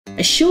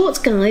A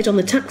short guide on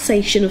the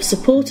taxation of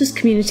supporters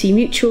community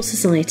mutual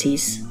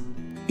societies.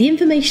 The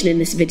information in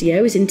this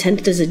video is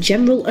intended as a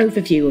general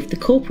overview of the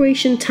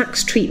corporation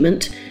tax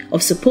treatment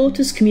of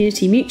supporters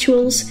community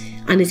mutuals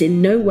and is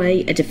in no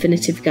way a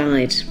definitive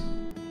guide.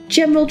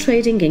 General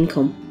trading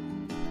income.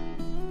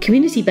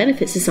 Community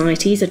benefit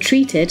societies are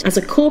treated as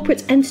a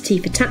corporate entity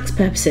for tax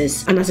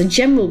purposes, and as a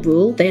general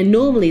rule they are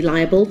normally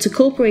liable to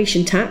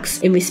corporation tax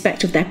in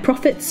respect of their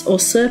profits or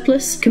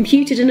surplus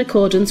computed in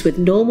accordance with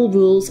normal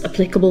rules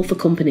applicable for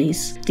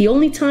companies. The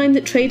only time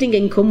that trading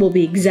income will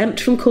be exempt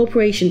from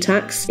corporation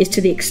tax is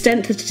to the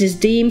extent that it is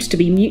deemed to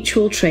be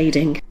mutual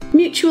trading.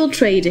 Mutual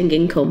trading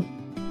income.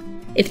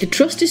 If the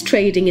trust is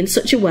trading in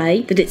such a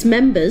way that its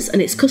members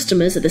and its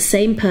customers are the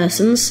same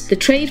persons, the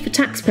trade for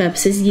tax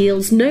purposes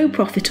yields no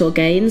profit or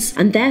gains,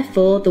 and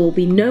therefore there will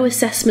be no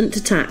assessment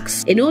to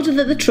tax. In order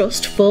that the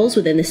trust falls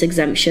within this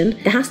exemption,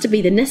 there has to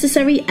be the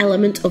necessary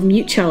element of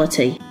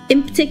mutuality.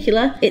 In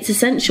particular, it's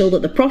essential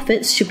that the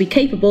profits should be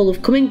capable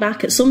of coming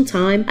back at some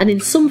time and in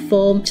some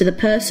form to the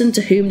person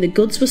to whom the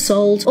goods were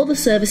sold or the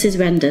services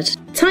rendered.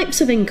 Types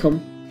of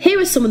income. Here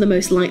are some of the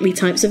most likely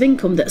types of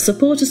income that a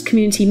supporters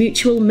community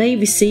mutual may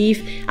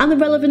receive and the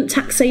relevant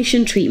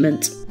taxation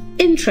treatment.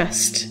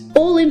 Interest.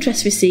 All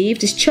interest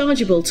received is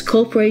chargeable to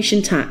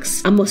corporation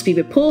tax and must be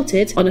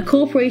reported on a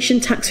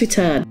corporation tax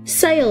return.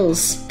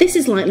 Sales. This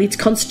is likely to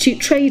constitute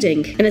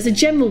trading, and as a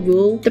general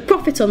rule, the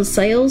profit on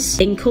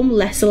sales, income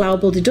less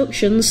allowable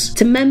deductions,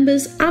 to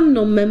members and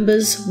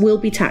non-members will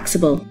be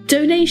taxable.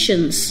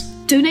 Donations.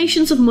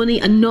 Donations of money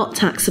are not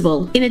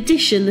taxable. In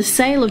addition, the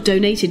sale of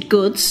donated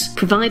goods,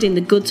 providing the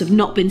goods have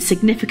not been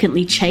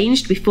significantly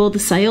changed before the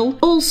sale,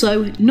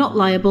 also not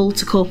liable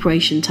to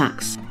corporation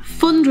tax.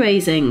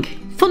 Fundraising.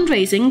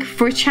 Fundraising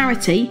for a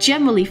charity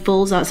generally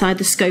falls outside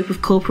the scope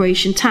of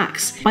corporation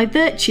tax by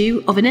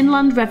virtue of an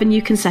inland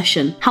revenue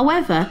concession.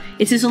 However,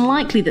 it is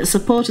unlikely that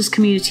supporters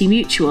community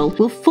mutual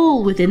will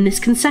fall within this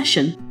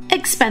concession.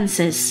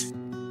 Expenses.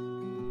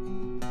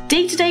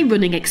 Day-to-day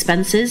running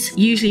expenses,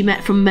 usually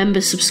met from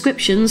members'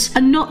 subscriptions,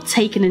 are not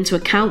taken into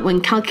account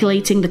when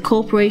calculating the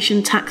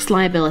corporation tax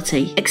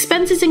liability.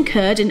 Expenses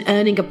incurred in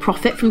earning a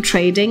profit from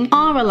trading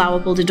are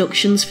allowable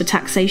deductions for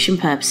taxation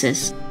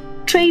purposes.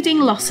 Trading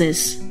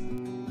losses.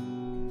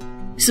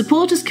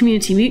 Supporters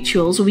community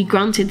mutuals will be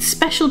granted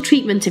special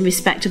treatment in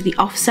respect of the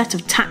offset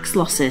of tax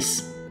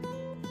losses.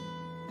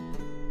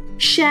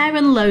 Share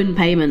and loan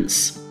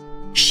payments.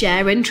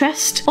 Share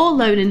interest or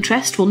loan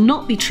interest will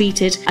not be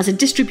treated as a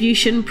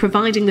distribution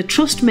providing the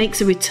trust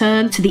makes a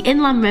return to the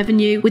inland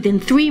revenue within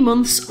 3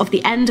 months of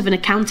the end of an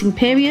accounting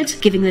period,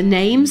 giving the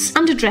names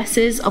and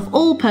addresses of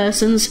all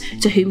persons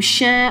to whom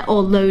share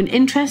or loan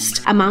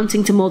interest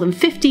amounting to more than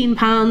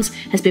 £15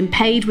 has been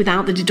paid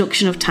without the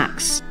deduction of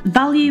tax.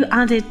 Value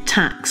added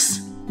tax,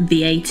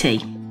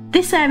 VAT.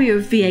 This area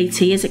of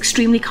VAT is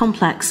extremely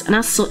complex, and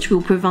as such we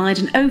will provide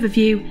an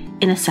overview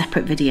in a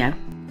separate video.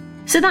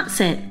 So that's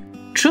it.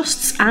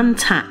 Trusts and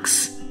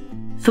tax.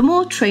 For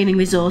more training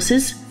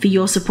resources for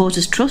your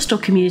supporters trust or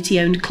community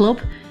owned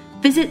club,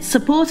 visit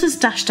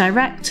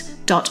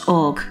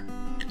supporters-direct.org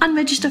and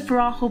register for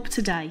our hub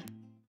today.